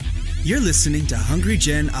You're listening to Hungry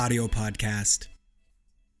Gen Audio Podcast.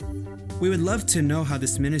 We would love to know how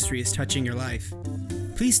this ministry is touching your life.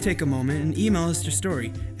 Please take a moment and email us your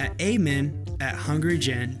story at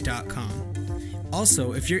amen@hungrygen.com.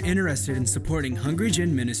 Also, if you're interested in supporting Hungry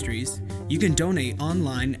Gen Ministries, you can donate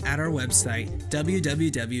online at our website,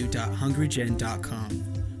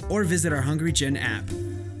 www.hungrygen.com, or visit our Hungry Gen app.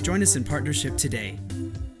 Join us in partnership today.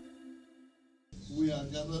 We are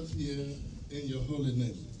gathered here in your holy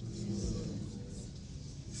name.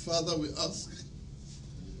 Father, we ask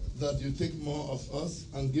that you take more of us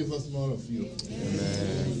and give us more of you.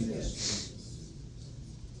 Amen.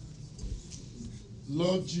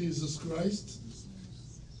 Lord Jesus Christ,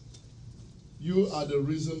 you are the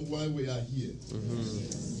reason why we are here.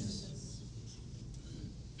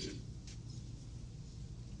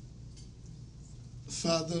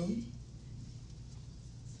 Father,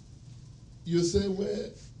 you say where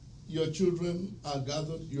your children are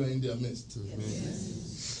gathered, you are in their midst.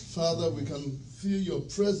 Father, we can feel your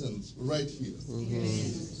presence right here.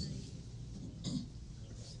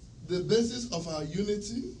 The basis of our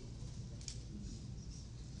unity,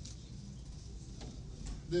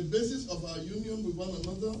 the basis of our union with one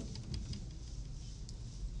another,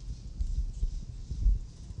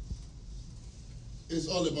 is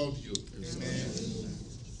all about you. Amen.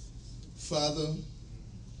 Father,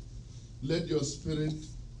 let your spirit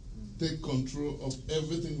take control of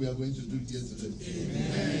everything we are going to do here today.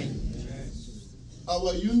 Amen.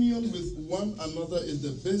 Our union with one another is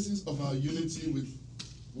the basis of our unity with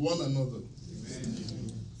one another.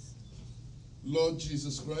 Amen. Lord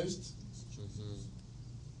Jesus Christ,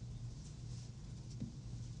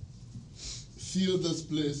 fill this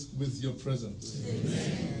place with your presence.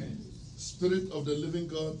 Amen. Spirit of the living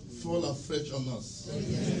God, fall afresh on us.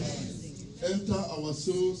 Amen. Enter our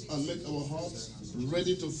souls and make our hearts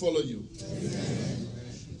ready to follow you. Amen.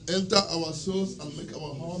 Enter our souls and make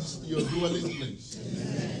our hearts your dwelling place.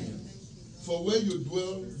 Amen. For where you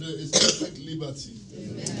dwell, there is perfect liberty.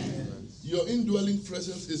 Amen. Your indwelling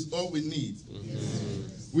presence is all we need. Amen.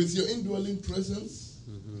 With your indwelling presence,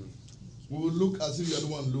 we will look as if you are the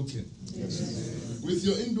one looking. Amen. With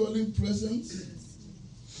your indwelling presence,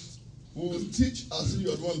 we will teach as if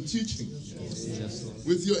you are the one teaching. Yes.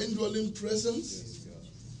 With your indwelling presence,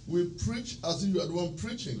 we preach as if you are the one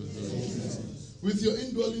preaching. Yes. With your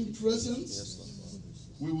indwelling presence,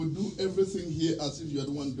 we will do everything here as if you are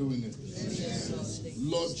the one doing it. Yes.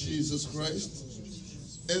 Lord Jesus Christ,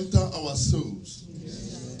 enter our souls.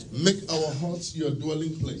 Make our hearts your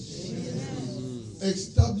dwelling place.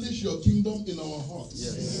 Establish your kingdom in our hearts.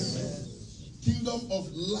 Yes. Kingdom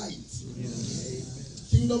of light.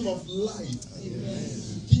 Kingdom of life. Amen.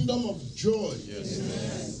 Kingdom of joy. Yes.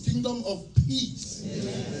 Kingdom of peace.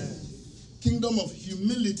 Amen. Kingdom of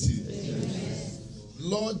humility. Amen.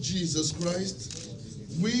 Lord Jesus Christ,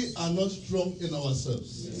 we are not strong in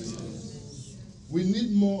ourselves. Yes. We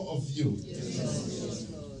need more of you. Yes.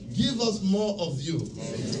 Give us more of you.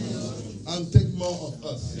 Yes. And take more of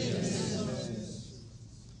us. Yes.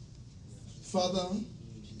 Father,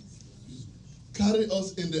 carry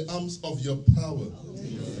us in the arms of your power.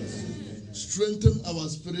 Strengthen our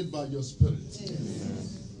spirit by your spirit.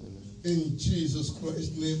 In Jesus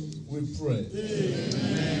Christ's name we pray.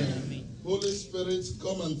 Amen. Holy Spirit,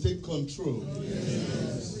 come and take control.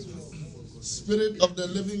 Amen. Spirit of the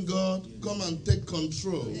living God, come and take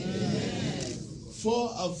control. Amen.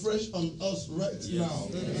 Fall afresh on us right now.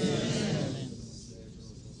 Amen.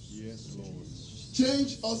 Yes, Lord.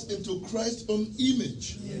 Change us into Christ's own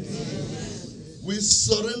image. Amen. We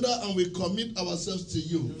surrender and we commit ourselves to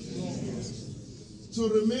you. To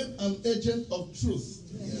remain an agent of truth.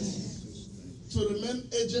 To remain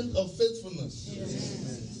agent of faithfulness.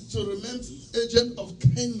 To remain agent of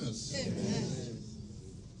kindness.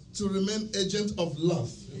 To remain agent of love.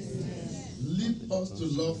 Lead us to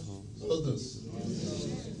love others.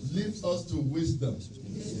 Lead us to wisdom.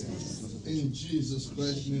 In Jesus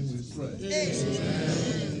Christ's name we pray.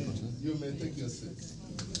 Amen. You may take your seat.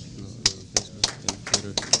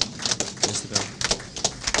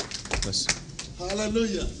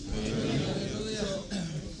 Hallelujah. So,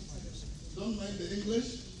 don't mind the English.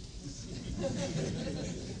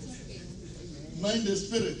 Mind the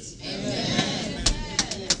Spirit.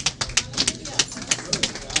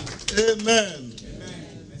 Amen.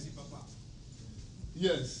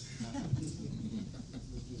 Yes.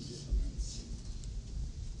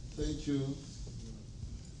 Thank you,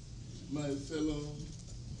 my fellow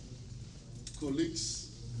colleagues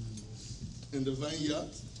in the vineyard,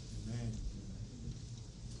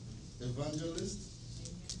 evangelists,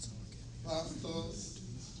 pastors,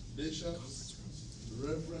 bishops,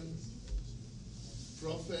 reverends,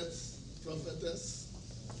 prophets, prophetess,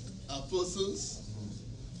 apostles.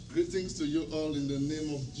 Greetings to you all in the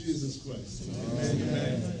name of Jesus Christ.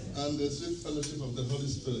 Amen. And the sweet fellowship of the Holy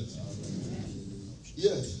Spirit. Amen.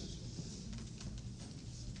 Yes.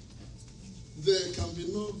 There can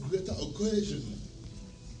be no greater occasion.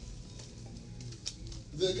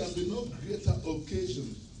 There can be no greater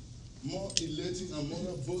occasion, more elating and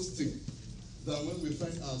more boasting than when we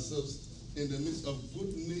find ourselves in the midst of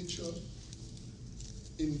good-natured,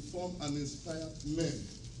 informed and inspired men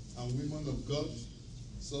and women of God,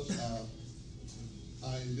 such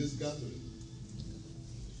are in this gathering.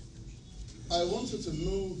 I want you to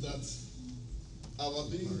know that our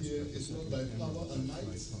being here is not by power and might,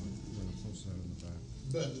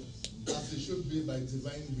 but as it should be by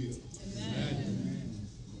divine will. Amen.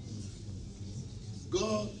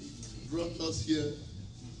 God brought us here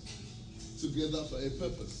together for a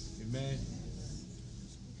purpose. Amen.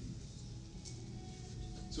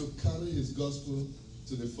 To carry his gospel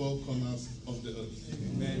to the four corners of the earth.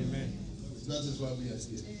 Amen. Amen. That is why we are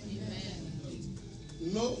here. Amen.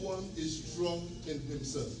 No one is strong in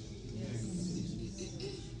himself. Yes.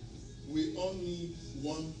 We all need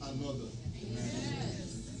one another. Amen.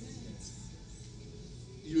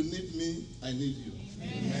 You need me, I need you.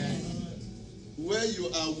 Amen. Where you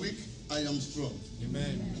are weak, I am strong.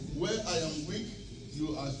 Amen. Where I am weak,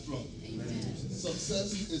 you are strong. Amen.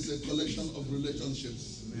 Success is a collection of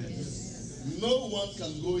relationships. Amen. No one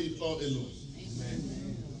can go it all alone.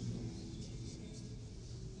 Amen.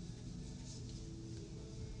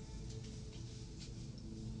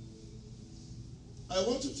 I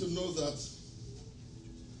want you to know that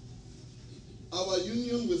our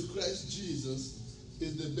union with Christ Jesus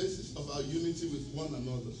is the basis of our unity with one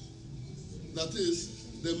another. That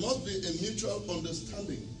is, there must be a mutual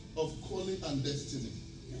understanding of calling and destiny.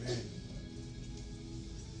 Amen.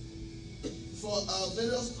 For our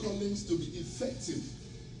various callings to be effective,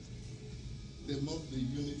 there must be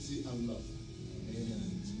unity and love.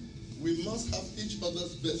 Amen. We must have each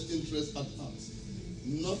other's best interests at heart.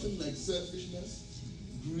 Nothing like selfishness,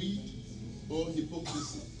 greed, or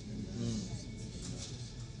hypocrisy.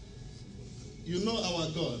 You know our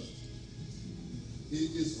God. He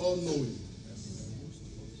is all-knowing.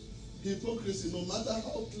 Hypocrisy, no matter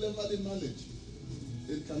how cleverly managed,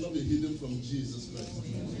 it cannot be hidden from Jesus Christ.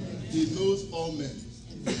 He knows all men.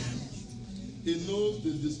 He knows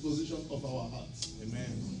the disposition of our hearts.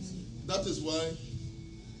 Amen. That is why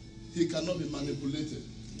he cannot be manipulated.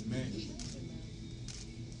 Amen.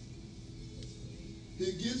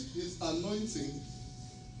 He gives his anointing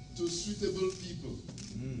to suitable people.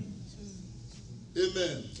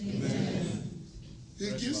 Amen. Amen. He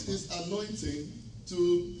gives his anointing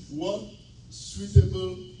to what?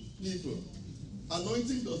 Suitable people.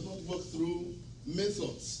 Anointing does not work through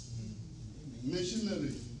methods,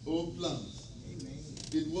 machinery, or plans.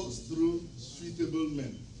 It works through suitable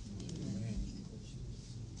men.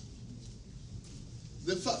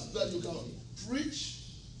 The fact that you can preach,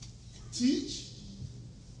 teach,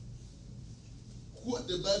 quote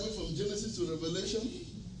the Bible from Genesis to Revelation,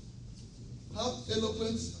 have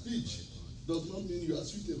eloquent speech, does not mean you are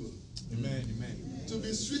suitable. Amen. Amen. To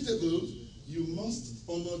be suitable, you must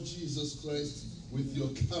honor Jesus Christ with your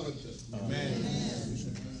character. Amen.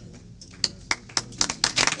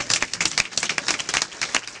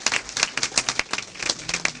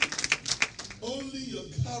 Only your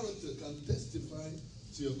character can testify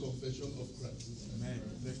to your confession of Christ. Amen.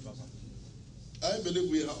 Bless Papa. I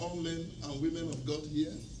believe we are all men and women of God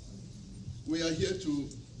here. We are here to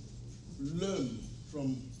learn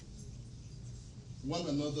from one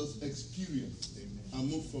another's experience. Amen.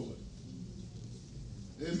 And move forward.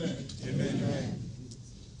 Amen. Amen.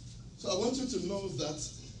 So I want you to know that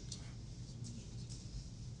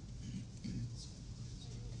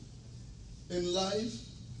in life,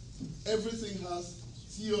 everything has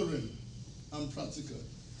theory and practical.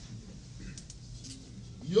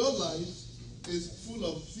 Your life is full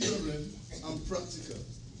of theory and practical.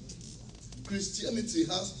 Christianity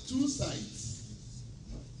has two sides,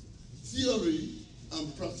 theory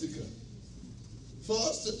and practical. For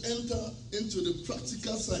us to enter into the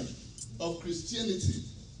practical side of Christianity,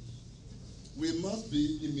 we must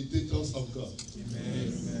be imitators of God.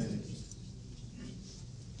 Amen.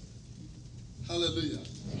 Hallelujah.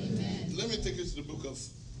 Amen. Let me take you to the book of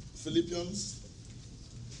Philippians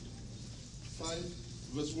 5,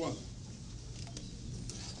 verse 1.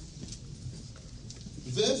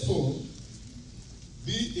 Therefore,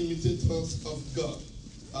 be imitators of God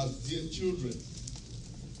as dear children,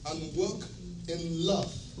 and walk in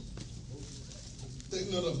love. Take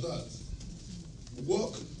note of that.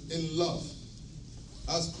 Walk in love,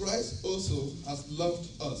 As Christ also has loved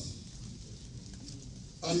us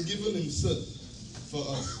and given himself for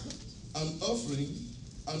us, an offering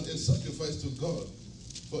and a sacrifice to God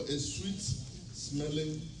for a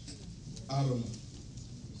sweet-smelling aroma.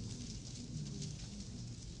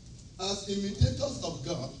 As imitators of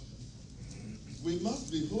God, we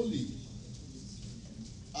must be holy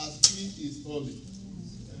as he is holy.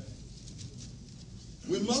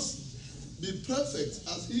 We must be perfect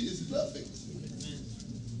as he is perfect.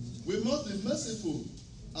 We must be merciful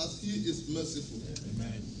as he is merciful.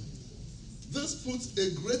 Amen. This puts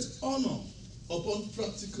a great honor upon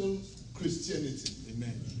practical Christianity.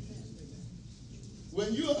 Amen.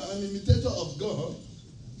 When you are an imitator of God,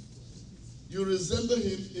 you resemble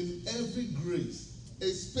him in every grace,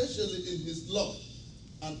 especially in his love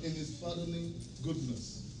and in his pardoning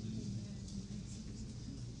goodness.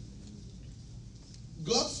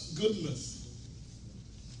 God's goodness,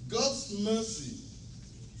 God's mercy,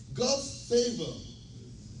 God's favor,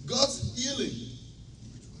 God's healing,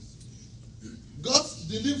 God's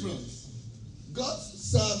deliverance,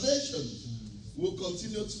 God's salvation will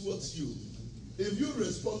continue towards you if you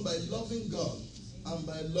respond by loving God and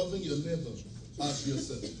by loving your neighbor as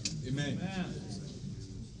yourself. Amen.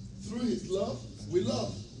 Through his love, we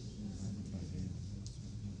love.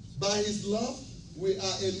 By his love, we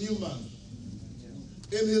are a new man.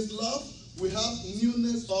 In his love, we have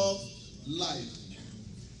newness of life.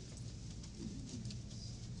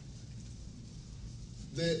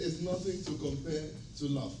 There is nothing to compare to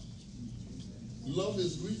love. Love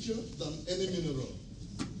is richer than any mineral,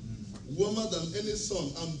 warmer than any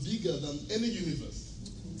sun, and bigger than any universe.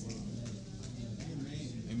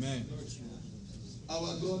 Amen.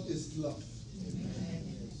 Our God is love.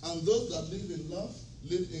 And those that live in love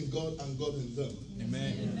live in God and God in them.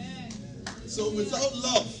 Amen. So without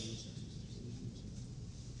love,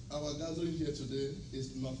 our gathering here today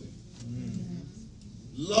is nothing.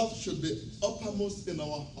 Love should be uppermost in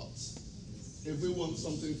our hearts if we want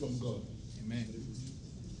something from God. Amen.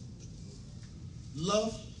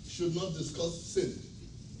 Love should not discuss sin.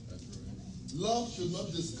 Love should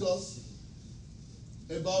not discuss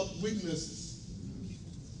about weaknesses.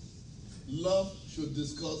 Love should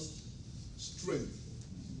discuss strength.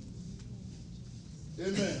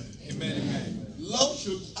 Amen. Amen. Amen. Love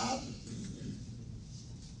should add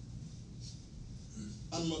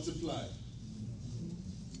and multiply.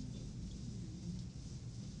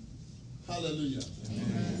 Hallelujah.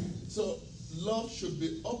 Amen. So love should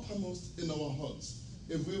be uppermost in our hearts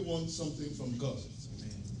if we want something from God.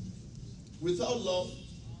 Amen. Without love,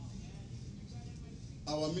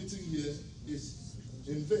 our meeting here is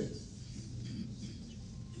in vain.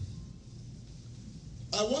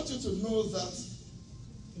 I want you to know that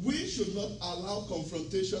we should not allow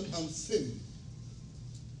confrontation and sin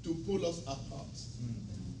to pull us apart.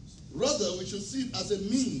 Rather, we should see it as a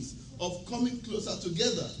means of coming closer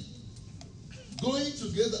together, going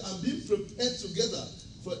together and being prepared together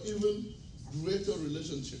for even greater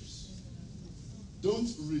relationships. Don't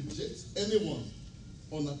reject anyone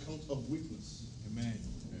on account of weakness. Amen.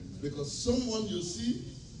 Because someone you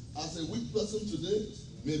see as a weak person today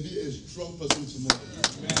may be a strong person tomorrow.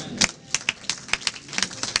 Amen.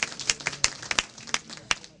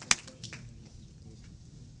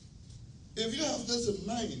 If you have this in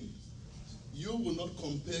mind, you will not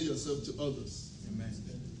compare yourself to others. Amen.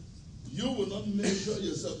 You will not measure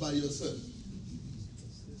yourself by yourself.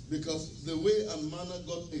 Because the way and manner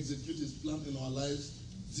God executes his plan in our lives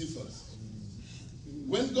differs.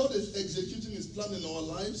 When God is executing his plan in our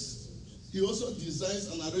lives, he also designs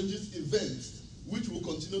and arranges events which will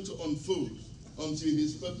continue to unfold until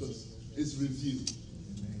his purpose is revealed.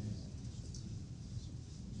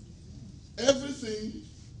 Everything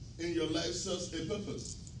in your life serves a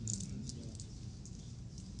purpose.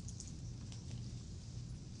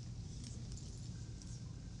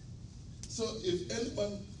 So if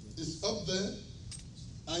anyone is up there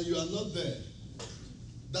and you are not there,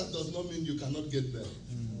 that does not mean you cannot get there.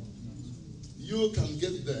 You can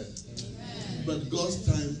get there. Amen. But God's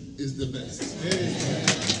time is the best. Amen.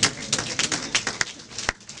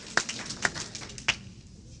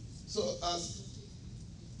 So as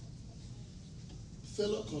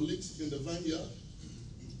fellow colleagues in the vineyard,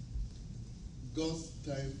 God's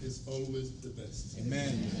time is always the best.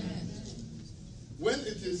 Amen. When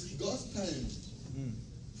it is God's time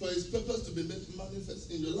for his purpose to be made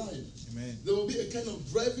manifest in your life, Amen. There will be a kind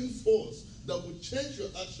of driving force that will change your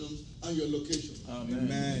actions and your location. Amen.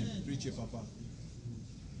 Amen. Preach it, Papa.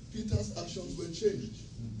 Peter's actions were changed.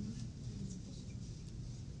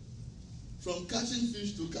 From catching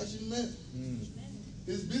fish to catching men.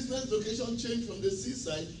 His business location changed from the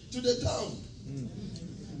seaside to the town.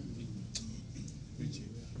 Preach it.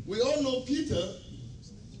 We all know Peter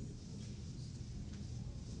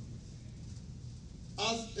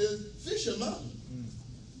as a fisherman.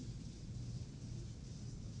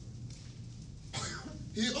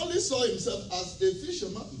 He only saw himself as a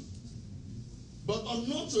fisherman. But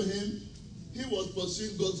unknown to him, he was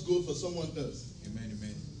pursuing God's goal for someone else. Amen,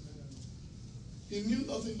 amen. He knew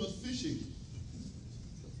nothing but fishing.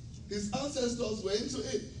 His ancestors were into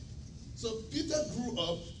it. So Peter grew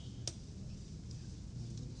up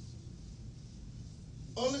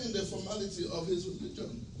only in the formality of his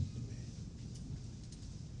religion.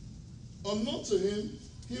 Unknown to him,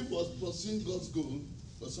 he was pursuing God's goal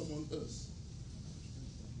for someone else.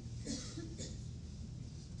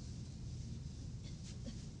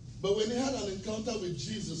 But when he had an encounter with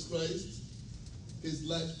Jesus Christ, his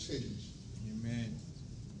life changed. Amen.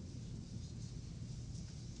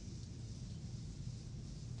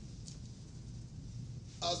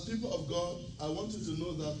 As people of God, I want you to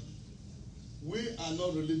know that we are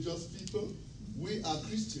not religious people. We are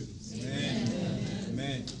Christians. Amen.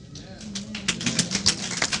 Amen.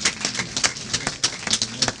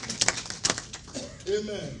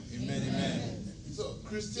 Amen. Amen. Amen. So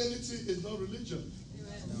Christianity is not religion.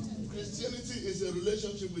 Christianity is a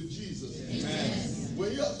relationship with Jesus. Amen.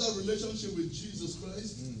 When you have that relationship with Jesus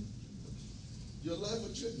Christ, your life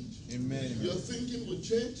will change. Amen. Your thinking will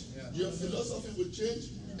change. Your philosophy will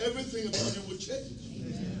change. Everything about you will change.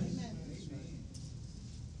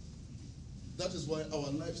 That is why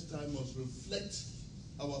our lifestyle must reflect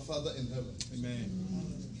our Father in heaven. Amen.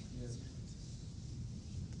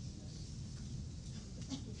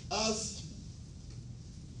 As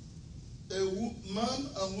a man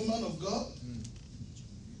and woman of God,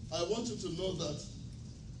 I want you to know that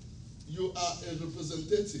you are a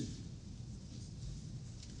representative.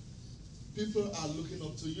 People are looking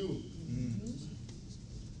up to you.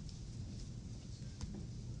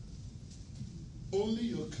 Only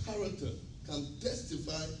your character can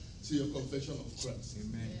testify to your confession of Christ.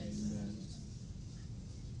 Amen.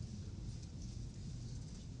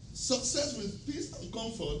 Success with peace and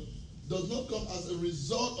comfort does not come as a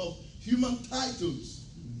result of human titles,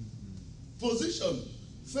 position,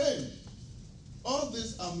 fame. All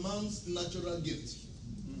these are man's natural gifts.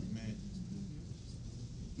 Amen.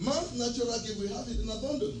 Man's natural gift, we have it in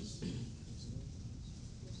abundance.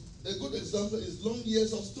 A good example is long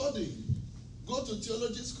years of studying. Go to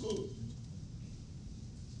theology school.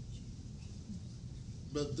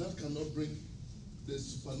 But that cannot bring the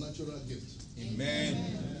supernatural gift. Amen.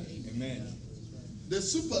 Amen. The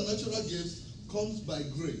supernatural gift comes by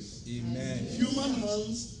grace. Amen. Human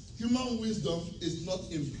hands, human wisdom is not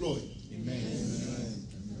employed. Amen.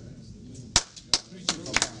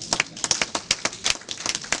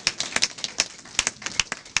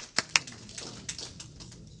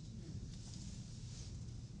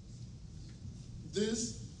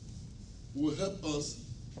 This will help us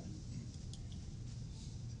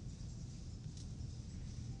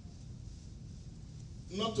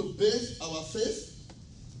not to base our faith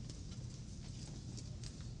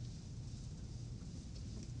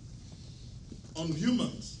on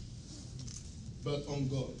humans, but on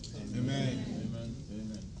God. Amen.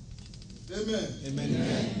 Amen.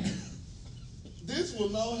 Amen. This will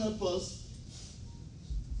now help us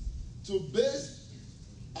to base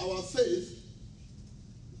our faith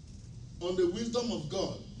on the wisdom of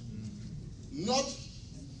God, not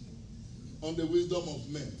on the wisdom of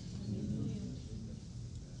men.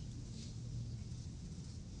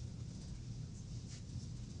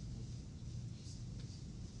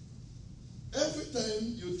 Every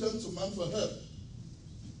time you turn to man for help,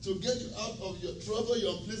 to get you out of your trouble,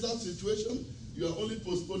 your unpleasant situation, you are only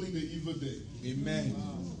postponing the evil day. Amen.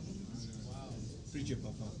 Preach it,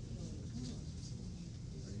 Papa.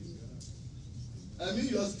 I mean,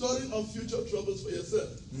 you are storing up future troubles for yourself.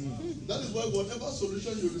 That is why whatever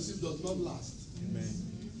solution you receive does not last. Amen.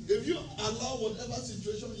 If you allow whatever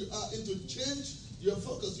situation you are in to change your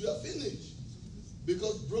focus, you are finished.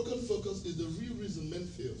 Because broken focus is the real reason men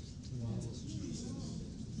fail.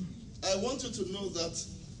 I want you to know that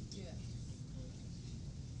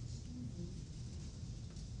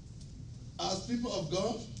as people of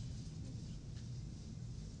God,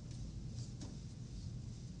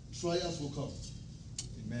 trials will come.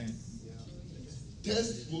 Amen.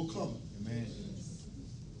 Tests will come. Amen.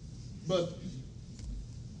 But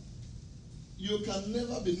you can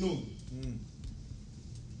never be known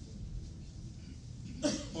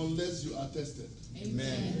unless you are tested.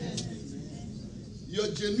 Amen. Your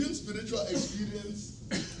genuine spiritual experience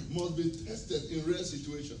must be tested in rare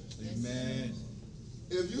situations. Amen.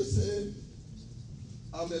 If you say,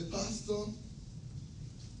 I'm a pastor,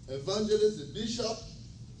 evangelist, a bishop,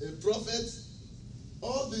 a prophet.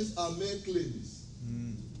 All these are mere claims.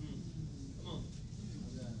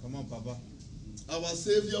 Come on, Papa. Our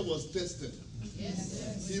Savior was tested.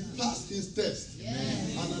 Yes. He passed his test.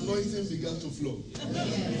 Yes. And anointing began to flow.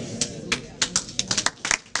 Yes.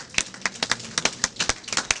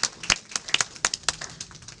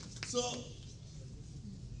 So,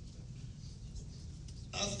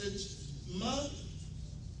 as a man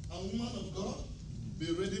and woman of God,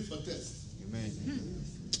 be ready for test. Amen.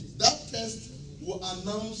 That test will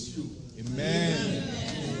announce you. Amen.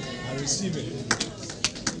 I receive it.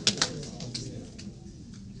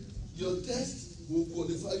 Your test will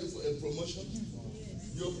qualify you for a promotion.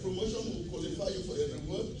 Your promotion will qualify you for a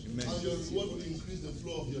reward. Amen. And your reward will increase the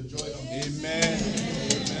flow of your joy. Amen.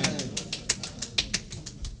 Amen.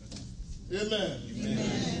 Amen.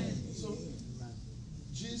 Amen. So,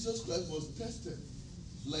 Jesus Christ was tested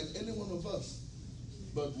like any one of us,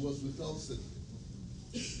 but was without sin.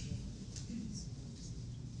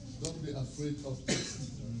 Don't be afraid of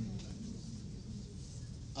test.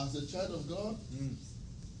 As a child of God,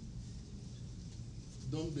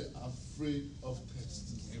 don't be afraid of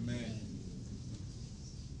test. Amen.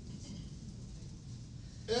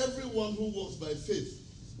 Everyone who walks by faith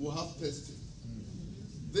will have testing.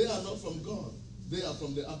 They are not from God. They are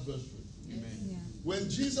from the adversary. Amen. Yeah. When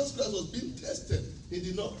Jesus Christ was being tested, he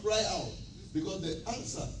did not cry out because the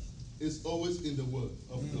answer is always in the word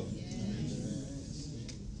of God.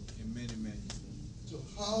 Amen. Amen. So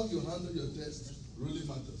how you handle your test really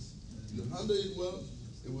matters. If you handle it well,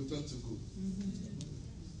 it will turn to good.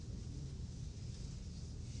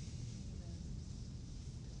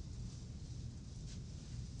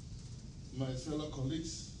 My fellow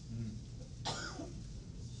colleagues,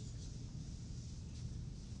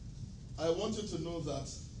 I want you to know that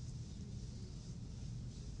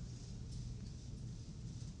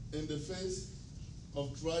in the face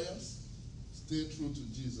of trials, stay true to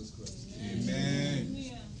Jesus Christ.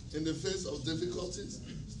 Amen. In the face of difficulties,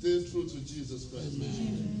 stay true to Jesus Christ.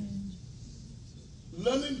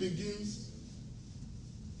 Learning begins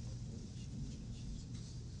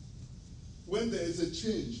when there is a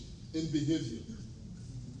change in behavior.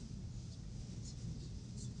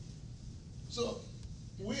 So,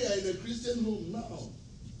 we are in a Christian home now.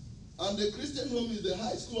 And the Christian home is the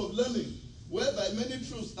high school of learning, whereby many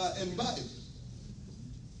truths are imbibed.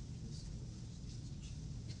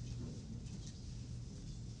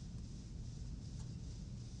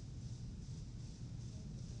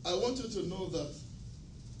 I want you to know that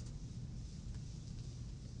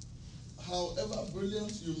however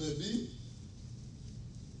brilliant you may be,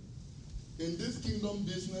 in this kingdom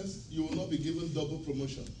business, you will not be given double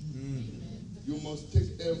promotion. You must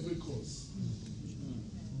take every course.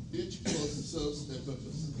 Each course serves a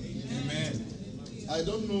purpose. Amen. I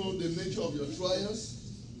don't know the nature of your trials,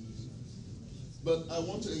 but I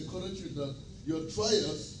want to encourage you that your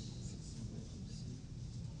trials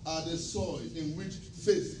are the soil in which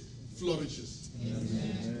faith flourishes.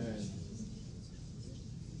 Amen.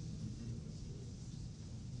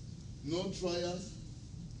 No trials,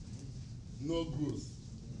 no growth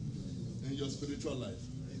in your spiritual life.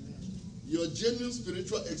 Your genuine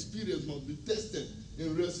spiritual experience must be tested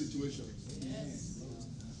in real situations. Yes.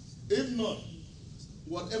 If not,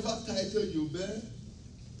 whatever title you bear,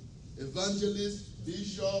 evangelist,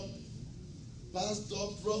 bishop, pastor,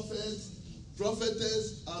 prophet,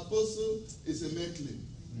 prophetess, apostle, is a mere claim.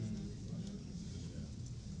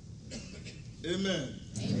 Amen.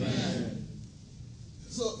 Amen.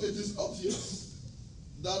 So it is obvious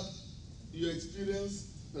that you experience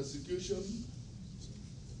persecution,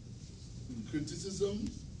 criticism,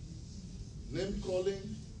 name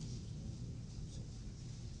calling,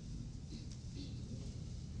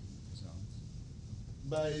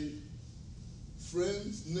 by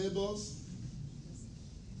friends, neighbors,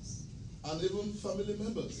 and even family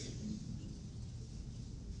members.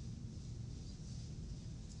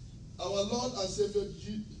 Our Lord and Savior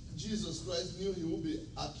Jesus Christ knew he would be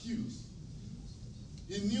accused.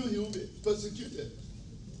 He knew he would be persecuted.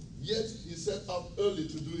 Yet he set out early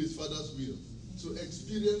to do his Father's will, to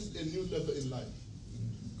experience a new level in life.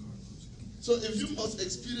 So if you must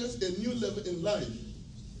experience a new level in life,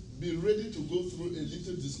 be ready to go through a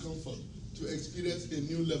little discomfort to experience a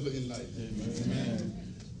new level in life. Amen.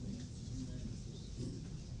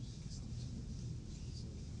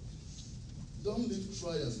 Don't leave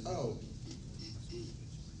trials out.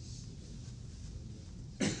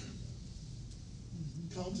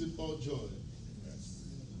 Count it all joy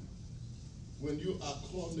when you are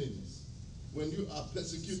called names, when you are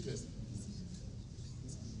persecuted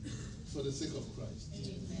for the sake of Christ.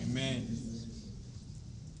 Amen.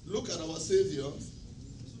 Look at our Savior.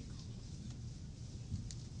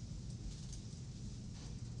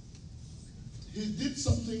 He did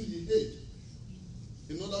something he hated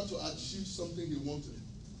in order to achieve something he wanted,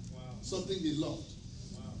 something he loved.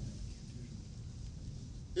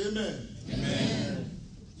 Amen. Amen.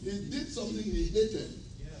 He did something he hated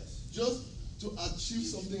just to achieve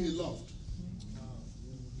something he loved.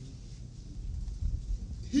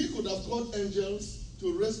 He could have called angels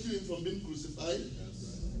to rescue him from being crucified.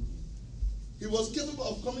 He was capable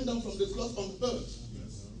of coming down from the cross on earth.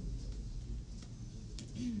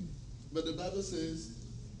 But the Bible says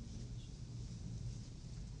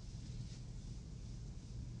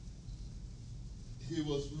he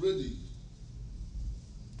was ready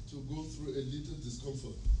to go through a little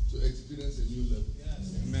discomfort to experience a new level.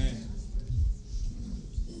 Amen.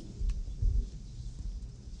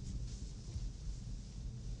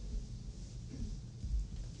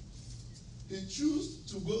 He chose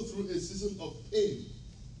to go through a season of pain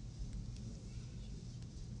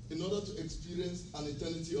in order to experience an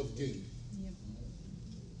eternity of gain.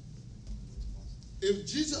 If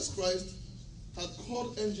Jesus Christ had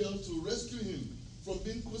called angels to rescue him from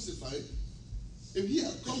being crucified, if he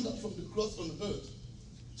had come down from the cross on earth,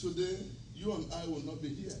 today you and I will not be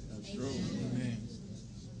here. That's true. Amen.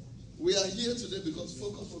 We are here today because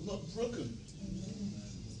focus was not broken.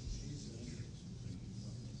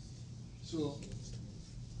 So,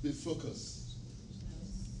 be focused.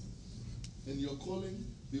 In your calling,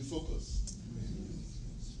 be focused.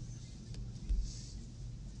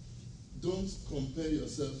 Don't compare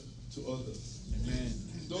yourself to others. Amen.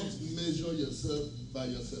 Don't measure yourself by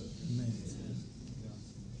yourself. Amen.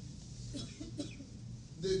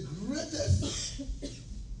 The greatest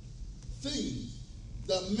thing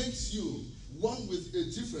that makes you one with a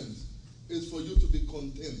difference is for you to be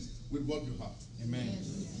content with what you have. Amen.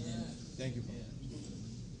 Thank you.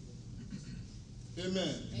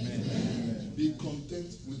 Amen. Amen. Be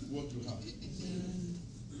content with what you have.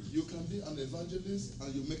 You can be an evangelist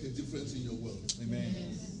and you make a difference in your world.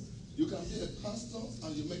 Amen. You can be a pastor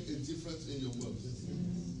and you make a difference in your world.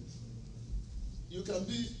 You can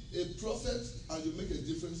be a prophet and you make a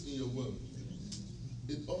difference in your world.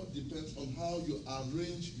 It all depends on how you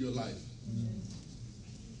arrange your life.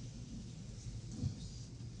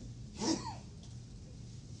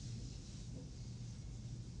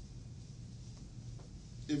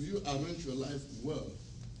 If you arrange your life well,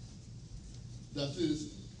 that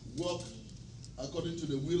is, walk according to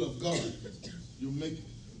the will of God, you make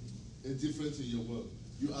a difference in your world.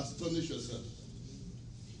 You astonish yourself.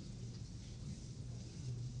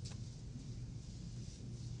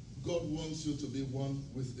 God wants you to be one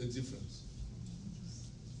with a difference.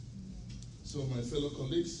 So, my fellow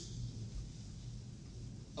colleagues,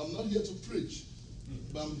 I'm not here to preach,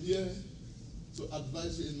 but I'm here to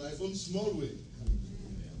advise you in my own small way.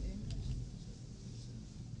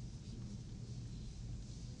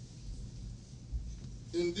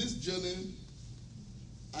 In this journey,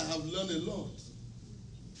 I have learned a lot.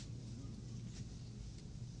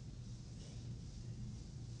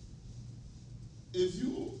 If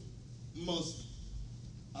you must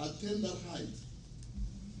attain that height,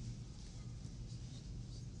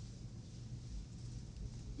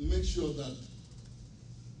 make sure that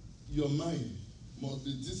your mind must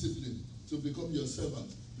be disciplined to become your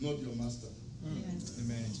servant, not your master. Yes.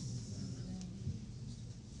 Amen.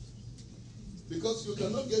 Because you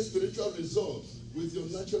cannot get spiritual results with your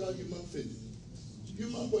natural human faith.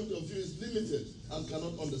 Human point of view is limited and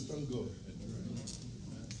cannot understand God.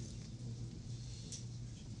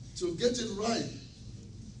 To get it right,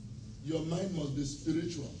 your mind must be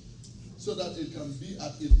spiritual so that it can be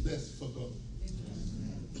at its best for God.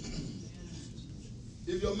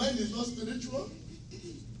 If your mind is not spiritual,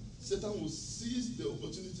 Satan will seize the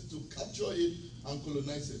opportunity to capture it and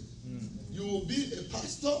colonize it. You will be a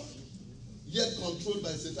pastor, yet controlled by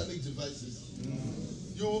satanic devices.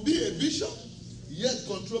 You will be a bishop, yet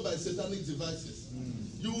controlled by satanic devices.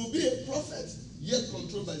 You will be a prophet, yet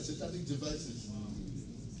controlled by satanic devices.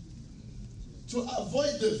 To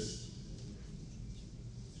avoid this,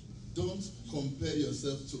 don't compare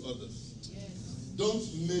yourself to others.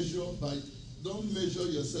 Don't measure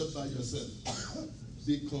yourself by yourself.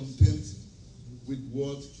 Be content with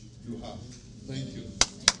what you have. Thank you.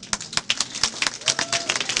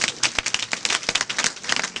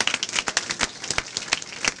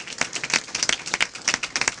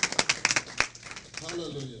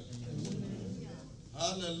 Hallelujah.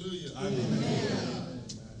 Hallelujah. Amen.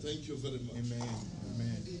 Thank you very much. Amen.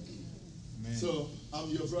 Amen. Amen. So, I'm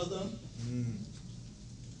your brother.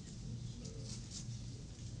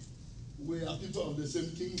 We are people of the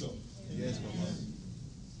same kingdom. Yes, Papa.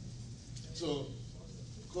 So,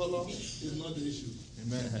 color is not the issue.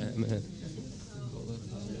 Amen.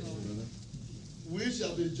 We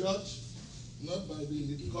shall be judged not by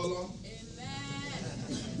the color,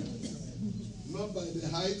 not by the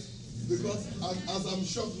height, because as I'm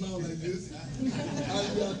shocked now like this,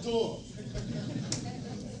 and we are tall.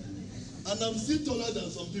 And I'm still taller than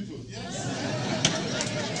some people.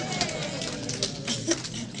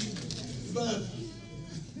 But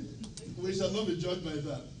we shall not be judged by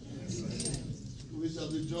that. We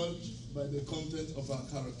shall be judged by the content of our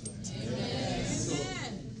character. So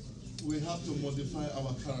we have to modify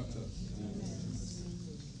our character.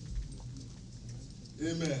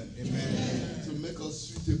 Amen. Amen. To make us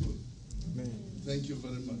suitable. Amen. Thank you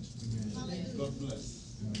very much. Amen. God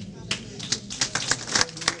bless.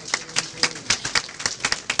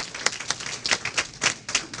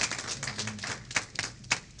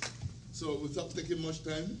 So without taking much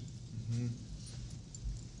time,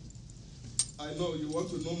 I know you want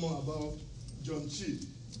to know more about John Chi.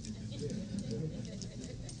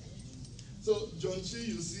 So John Chi,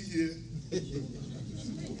 you see here.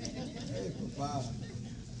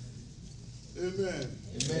 Amen.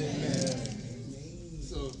 Amen.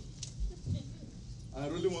 So I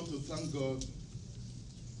really want to thank God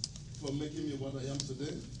for making me what I am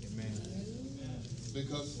today. Amen.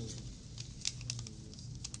 Because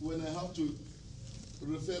when I have to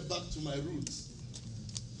refer back to my roots,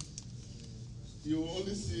 you will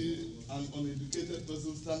only see an uneducated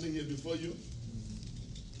person standing here before you.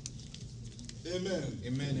 Amen.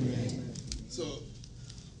 Amen. Amen. So,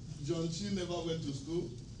 John Chi never went to school.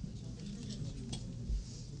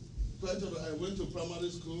 I went to primary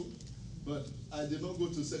school, but I did not go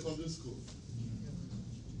to secondary school.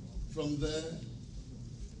 From there,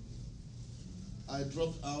 I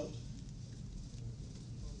dropped out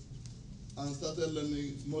and started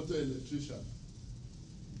learning motor electrician.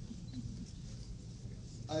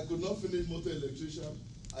 I could not finish motor electrician.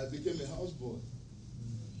 I became a houseboy.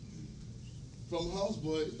 From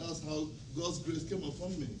houseboy, that's how God's grace came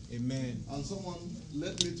upon me. Amen. And someone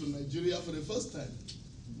led me to Nigeria for the first time.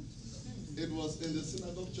 It was in the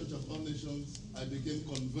Synagogue Church of All Nations I became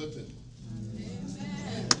converted. Amen.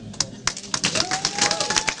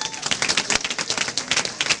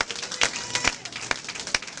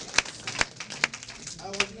 I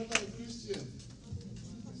was never a Christian.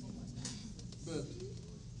 But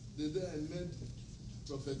the day I met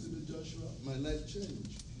Prophet T.B. Joshua, my life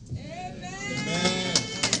changed. Amen.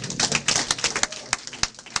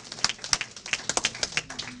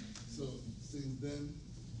 So since then,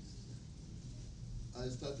 I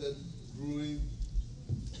started growing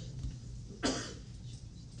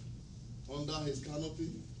under his canopy.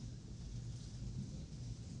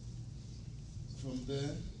 From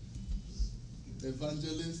there,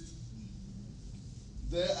 evangelist.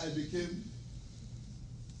 There I became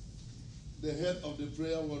the head of the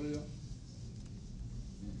prayer warrior.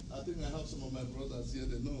 I think I have some of my brothers here,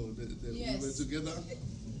 they know, we were together,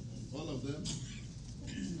 all of them.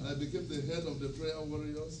 And I became the head of the prayer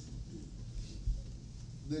warriors.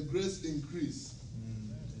 The grace increased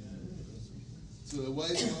to a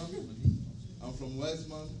wise man, and from wise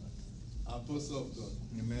man, apostle of God.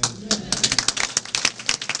 Amen.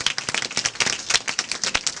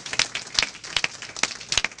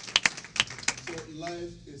 So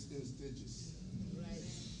life is in stages.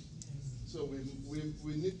 So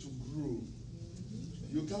we need to grow.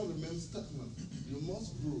 You can't remain stagnant. You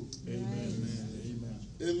must grow. Amen.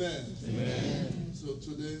 Amen. Amen. So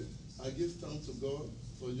today, I give thanks to God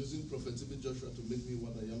for using Prophet T.B. Joshua to make me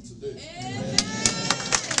what I am today.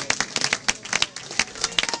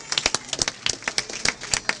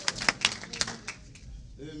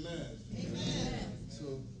 Amen. Amen.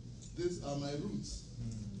 So these are my roots.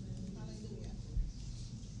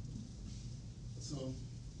 So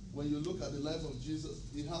when you look at the life of Jesus,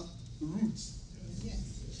 he has roots.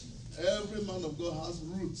 Every man of God has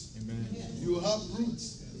roots. Amen. You have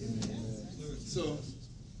roots. Amen. So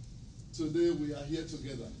today we are here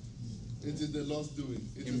together. It is the Lord's doing.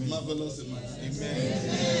 It is Amen. marvelous in my sight. Amen.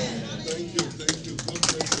 Thank you. Thank you. God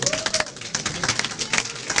bless you.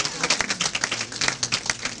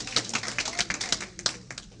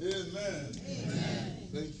 Amen. Amen.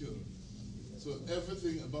 Thank you. So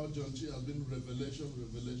everything about John Chi has been revelation,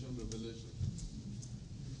 revelation, revelation.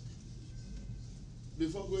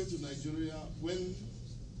 Before going to Nigeria, when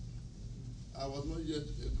I was not yet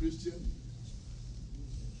a Christian,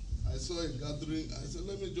 I saw a gathering. I said,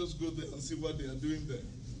 let me just go there and see what they are doing there.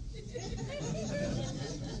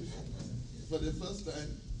 For the first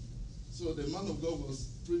time, so the man of God was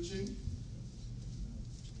preaching.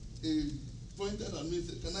 He pointed at me and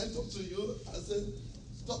said, can I talk to you? I said,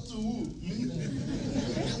 Talk to who? Me?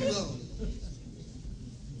 Calm down.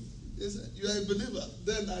 He said, you are a believer.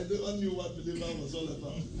 Then I never knew what believer was all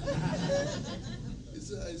about. He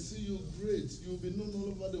said, I see you great. You will be known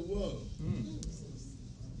all over the world.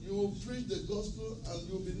 You will preach the gospel and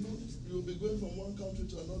you will be known. You will be going from one country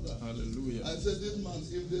to another. Hallelujah. I said, this man,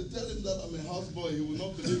 if they tell him that I'm a houseboy, he will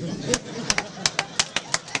not believe me.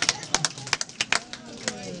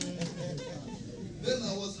 Then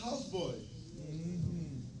I was houseboy.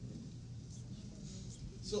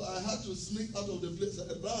 So I had to sneak out of the place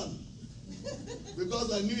and run.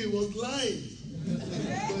 Because I knew he was lying.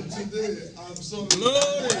 But today, I'm sorry.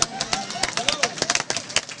 Glory.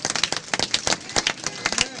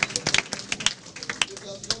 It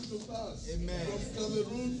has come to pass. Amen. From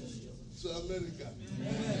Cameroon to America.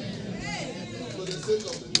 For the sake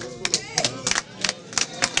of the gospel of Christ.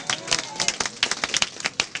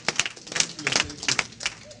 Thank you.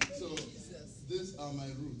 So, these are my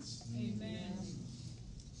roots.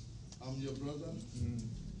 I'm your brother.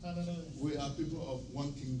 We are people of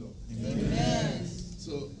one kingdom. Amen.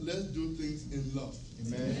 So let's do things in love.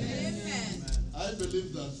 Amen. I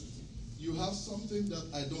believe that you have something that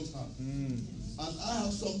I don't have. And I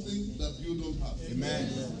have something that you don't have. Amen.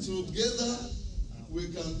 Together we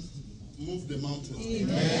can move the mountain.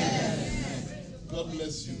 Amen. God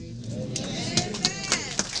bless you.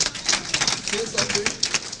 Say something.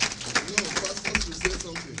 No, pastors will say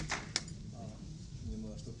something.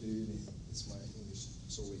 Немножко перевели. It's my English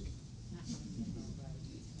so weak.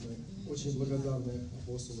 Мы очень благодарны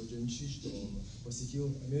апостолу Джанчи, что он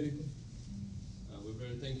посетил Америку. We're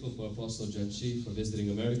very thankful for Apostle John Chi for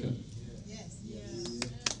visiting America.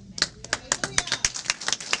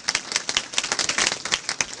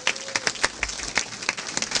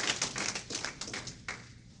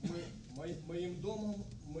 Моим домом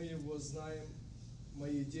мы его знаем.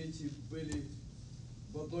 Мои дети были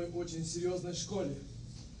в одной очень серьезной школе.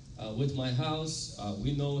 With my house,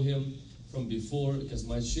 we know him from before because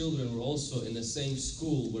my children were also in the same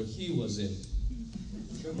school where he was in,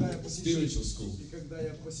 spiritual school. И когда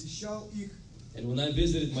я посещал их, And when I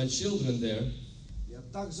visited my children there, я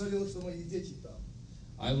так жалел, что мои дети там.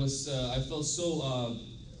 I felt so,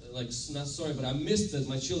 like, not sorry, but I missed that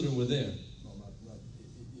my children were there. No, not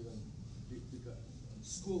even because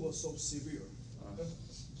school was so severe.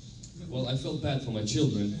 Well, I felt bad for my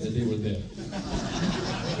children that they were there.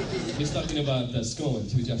 He's talking about Scone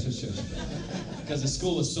to Joshua Church. Because the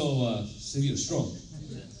school was so severe, strong.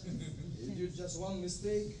 If you just one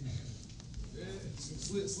mistake,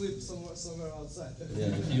 sleep somewhere outside. Yeah,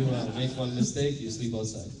 if you make one mistake, you sleep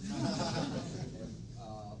outside.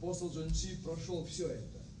 Апостол Джон Чи прошел все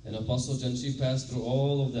это. And Apostle John Chi passed through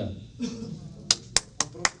all of that. Он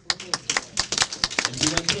прошел And he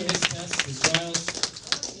went through his tests, his trials.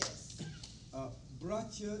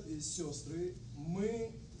 Братья и сестры,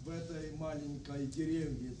 мы в этой маленькой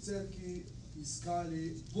деревне церкви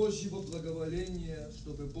искали Божьего благоволения,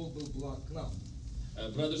 чтобы Бог был благ к нам.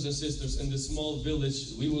 Brothers and sisters, in this small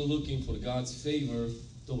village, we were looking for God's favor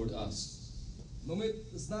toward us. Но мы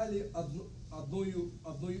знали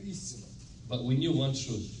одну истину. But we knew one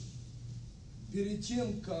truth. Перед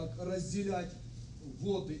тем, как разделять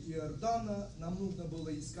воды Иордана, нам нужно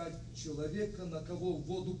было искать человека, на кого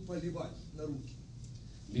воду поливать на руки.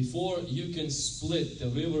 Before you can split the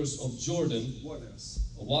rivers of Jordan,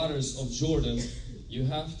 waters of Jordan, you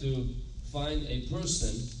have to find a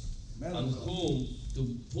person on whom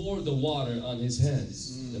to pour the water on his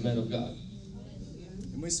hands, the man of God.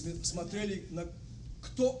 Мы смотрели, на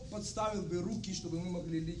кто подставил бы руки, чтобы мы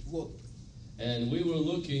могли лить воду. And we were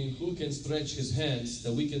looking who can stretch his hands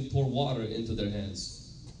that we can pour water into their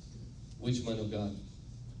hands. Which man of God?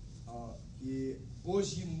 И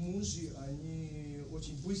Божьи мужи, они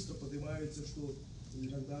очень быстро поднимаются, что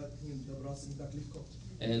иногда к ним добраться не так легко.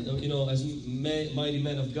 And you know, as mighty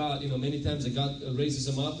men of God, you know, many times that God raises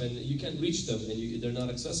them up and you can't reach them and they're not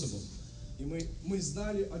accessible. И мы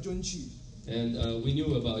знали о Джон Чи. And we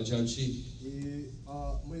knew about John Chi. И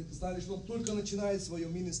мы знали, что он только начинает свое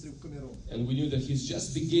министри в Камеруне. And we knew that he's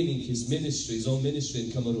just beginning his ministry, his own ministry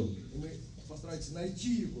in Cameroon. И мы постарались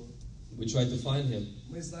найти его. We tried to find him.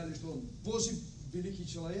 Мы знали, что он Божий великий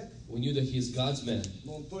человек, We knew that he is God's man,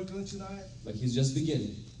 но он только начинает. but he's just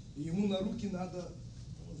beginning. И ему на руки надо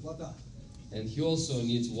вода. And he also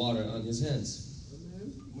needs water on his hands.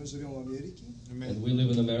 Мы живем в Америке, And we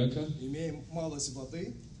live in America. имеем малость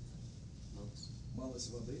воды.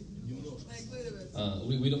 Малость воды.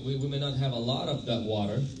 We may not have a lot of that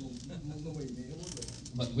water, Но мы имеем воду.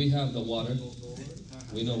 but we have the water.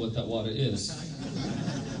 We know what that water is.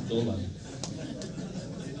 Don't lie.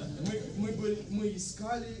 Мы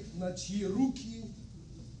искали, на чьи руки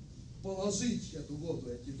положить эту воду,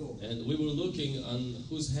 эти дома. And we were looking on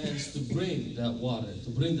whose hands to bring that water, to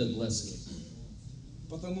bring that blessing.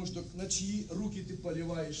 Потому что на чьи руки ты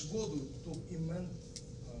поливаешь воду, то имен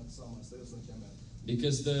самое остается на тебя.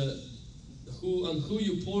 Because on who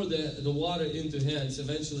you pour the water into hands,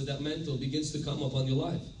 eventually that mantle begins to come upon your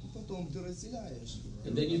life. Потом ты разделяешь.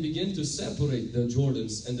 And then you begin to separate the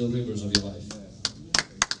Jordans and the rivers of your life.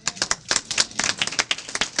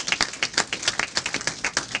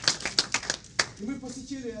 И мы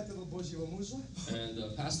посетили этого Божьего мужа,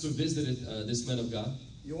 And pastor visited this man of God.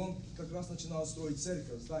 и он как раз начинал строить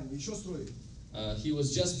церковь, здание, еще строит. He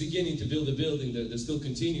was just beginning to build a building. They're still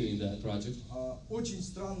continuing that project. Очень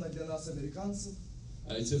странно для нас, американцев.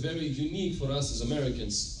 It's a very unique for us as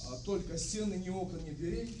Americans. Только стены, ни окон, ни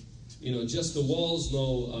дверей. You know, just the walls,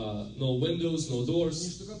 no windows, no Ни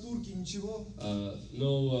doors, штукатурки, ничего.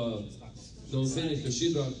 no finish, no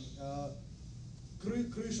sheetrock.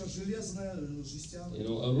 Крыша железная, жестяная. You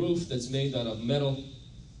know, a roof that's made out of metal.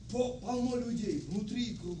 Полно людей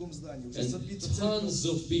внутри, кругом здания. Уже And забито tons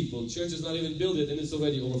церковь. of people. Church is not even built yet, and it's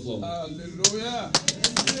already overflowing. Аллилуйя!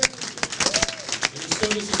 And the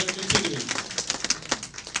services are continuing.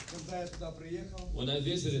 Когда я туда приехал, When I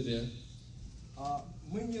visited there,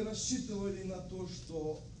 мы не рассчитывали на то,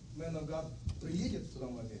 что Man of God приедет туда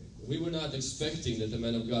в Америку. we were not expecting that the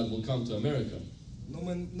man of God will come to America. Но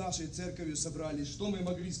мы нашей церковью собрали, что мы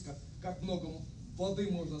могли, как много воды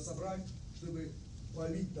можно собрать, чтобы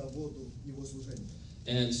полить на воду его служения.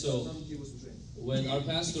 And so, На руки его служения. when our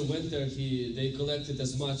pastor went there, they collected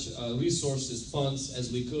as much resources, funds as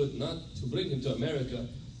we could, not to bring him to America,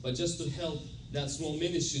 but just to help that small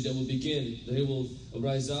ministry that will begin, that he will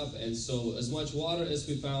rise up. And so, as much water as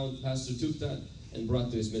we found, pastor took that and brought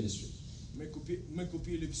to his ministry. Мы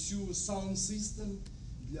купили всю sound system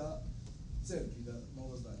для церкви, для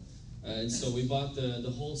нового здания. And so we bought the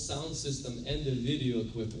whole sound system and the video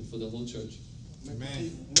equipment for the whole church.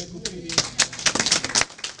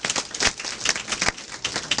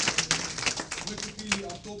 Мы купили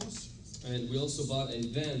автобус And we also bought a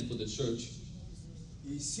van for the church.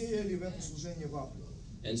 и сеяли в это служение в Африку.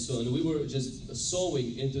 And we were just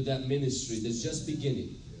sowing into that ministry that's just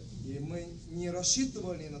beginning. И мы не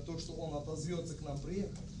рассчитывали на то, что он отозвется к нам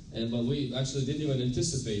приехать. But we actually didn't even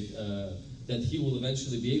anticipate that he will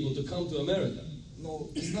eventually be able to come to America. Но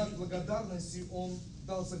в знак благодарности он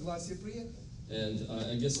дал согласие приехать. And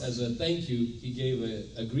I guess as a thank you, he gave an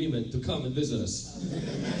agreement to come and visit us.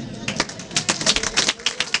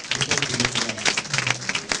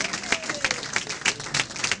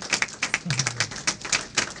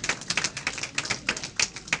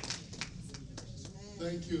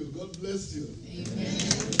 Thank you. God bless you. Amen.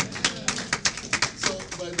 So,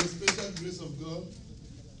 by the special grace of God,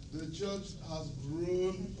 the church has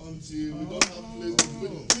grown until we don't have place to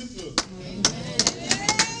put people.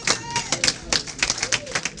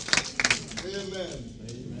 Amen.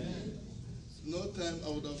 Amen. No time I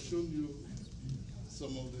would have shown you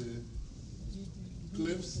some of the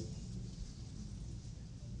clips.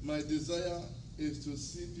 My desire is to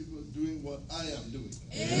see people doing what I am doing.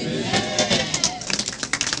 Amen.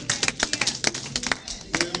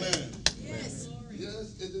 Amen. Yes.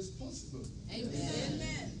 Yes, it is possible. Amen.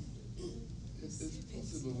 It is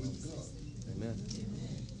possible with God. Amen.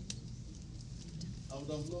 I would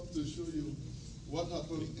have loved to show you what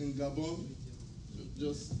happened in Gabon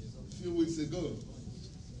just a few weeks ago.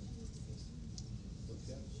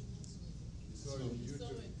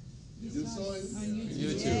 You saw it?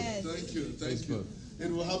 YouTube. Yes. Thank you. Thank you. It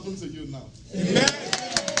will happen to you now.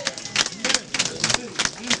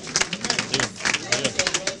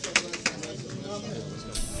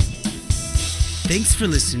 Thanks for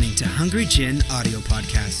listening to Hungry Gen audio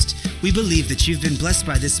podcast. We believe that you've been blessed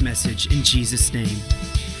by this message in Jesus' name.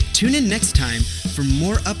 Tune in next time for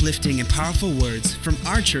more uplifting and powerful words from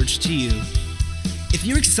our church to you. If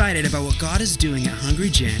you're excited about what God is doing at Hungry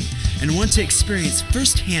Gen and want to experience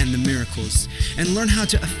firsthand the miracles and learn how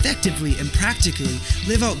to effectively and practically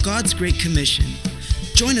live out God's Great Commission,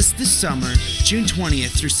 join us this summer, June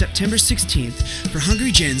 20th through September 16th, for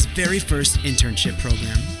Hungry Gen's very first internship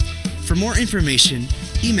program. For more information,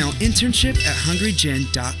 email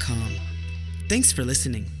internship@hungrygen.com. Thanks for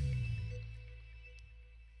listening.